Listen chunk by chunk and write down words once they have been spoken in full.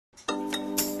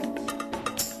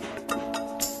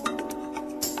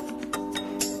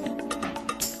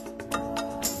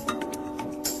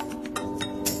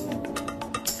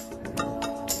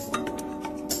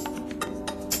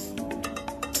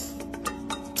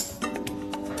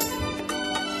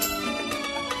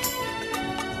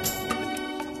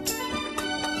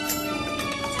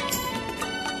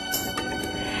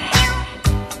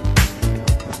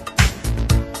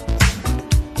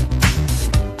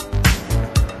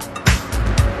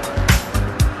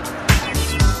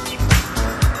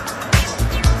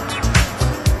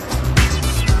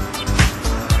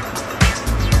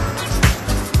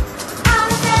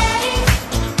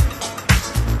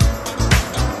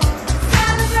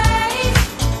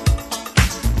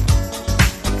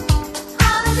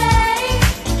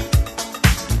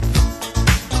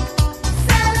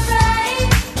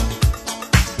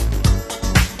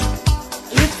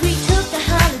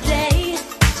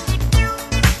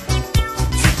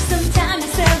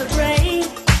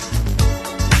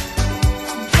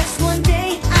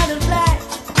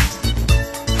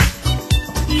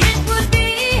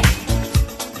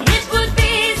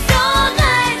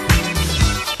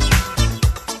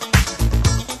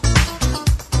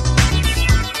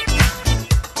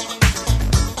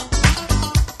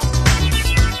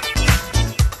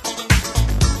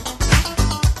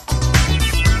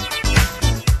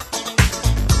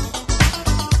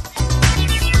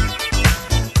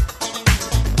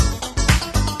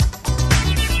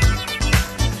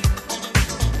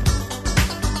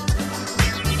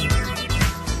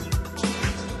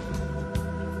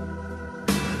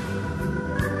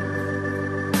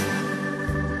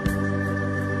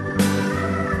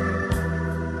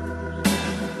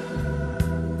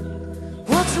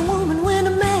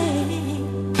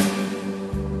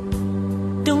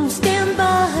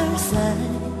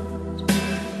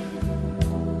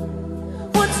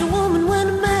a woman when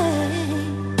a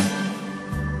man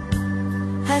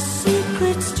has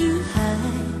secrets to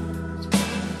hide?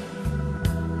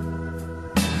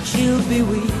 She'll be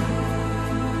weak,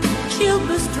 she'll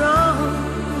be strong,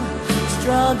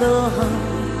 struggle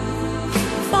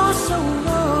for so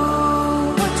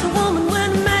long. What's a woman when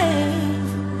a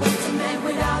man? What's a man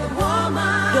without a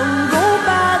woman? Don't go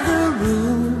by the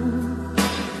rule.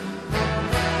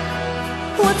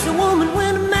 What's a woman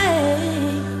when a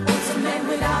man? What's a man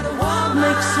without a woman?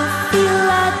 Makes her feel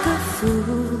like a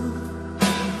fool.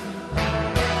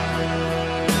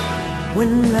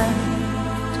 When right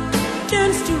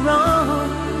turns to wrong,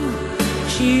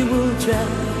 she will try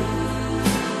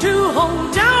to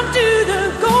hold on to the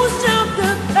ghost of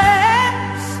the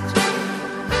past.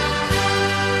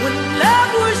 When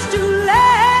love was to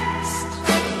last,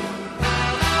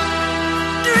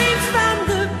 dreams from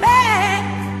the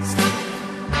past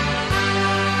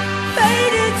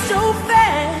faded so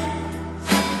fast.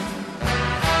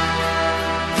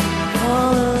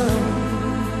 All alone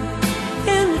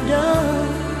in the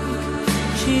dark,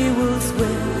 she will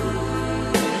swear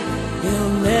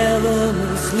he'll never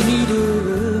mislead her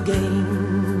again.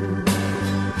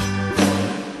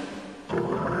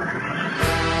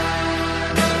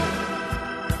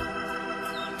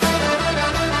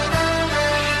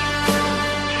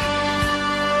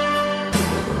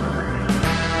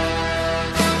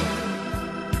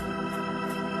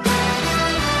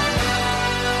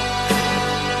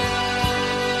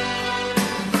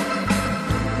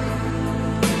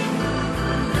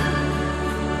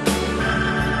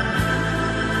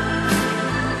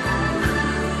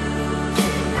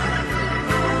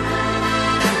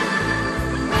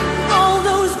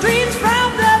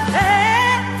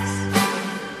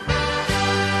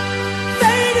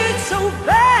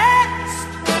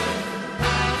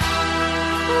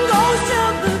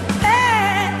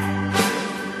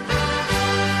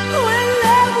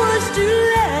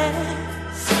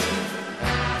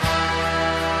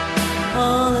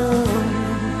 All alone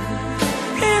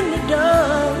in the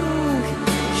dark,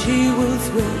 she will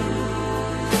swear,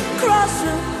 cross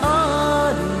her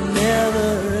heart, never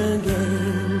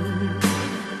again.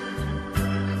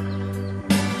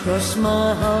 Cross my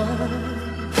heart,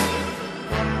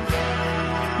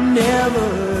 never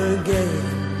again.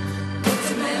 What's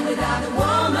a man without a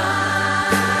woman?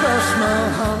 Cross my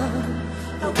heart,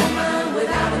 a woman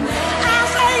without a man. I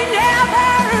say never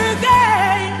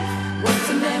again. What's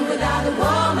a man without a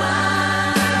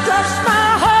woman? Cross my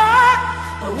heart,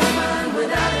 a woman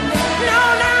without a man. No,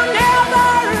 no, never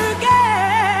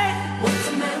again. What's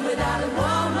a man without a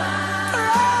woman?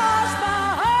 Cross my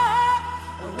heart,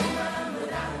 a woman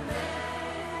without a man.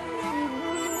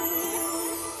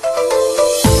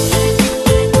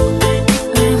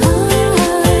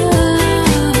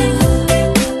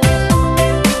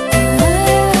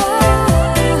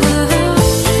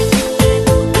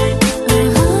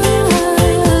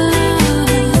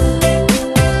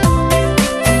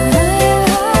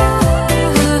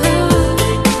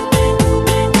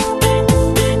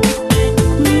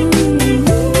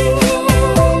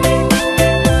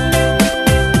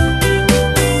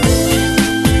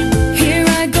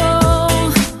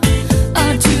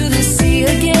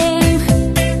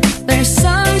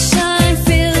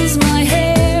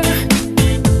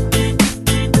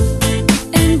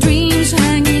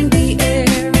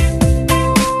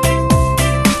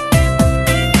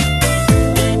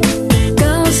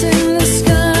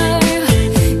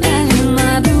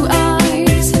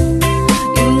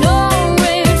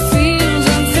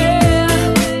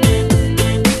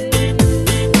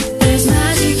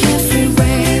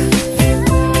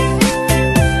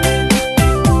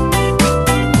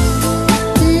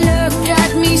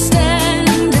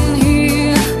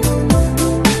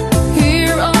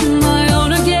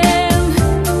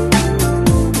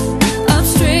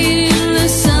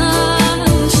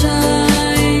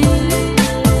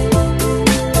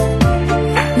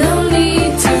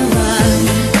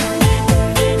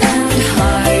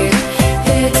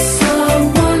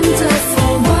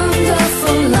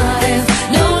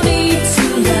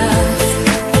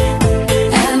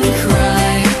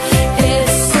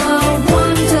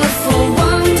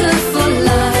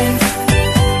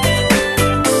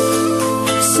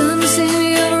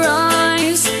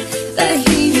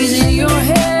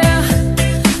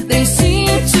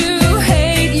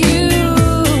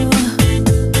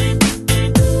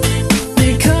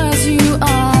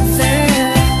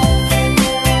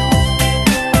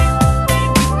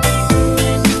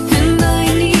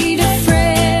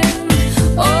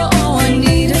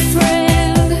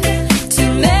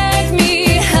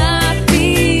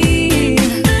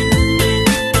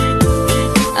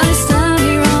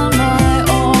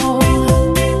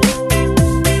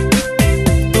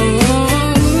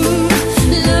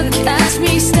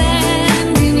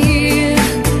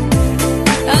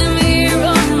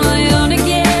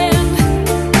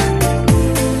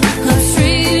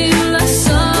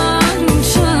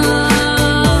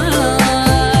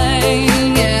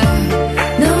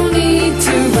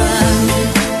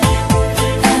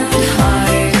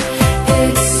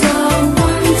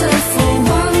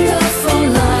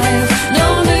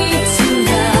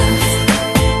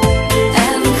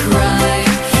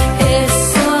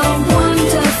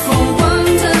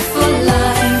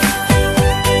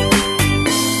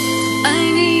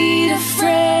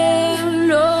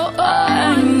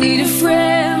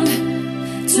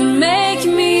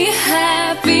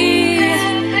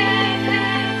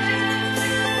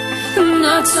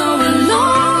 so in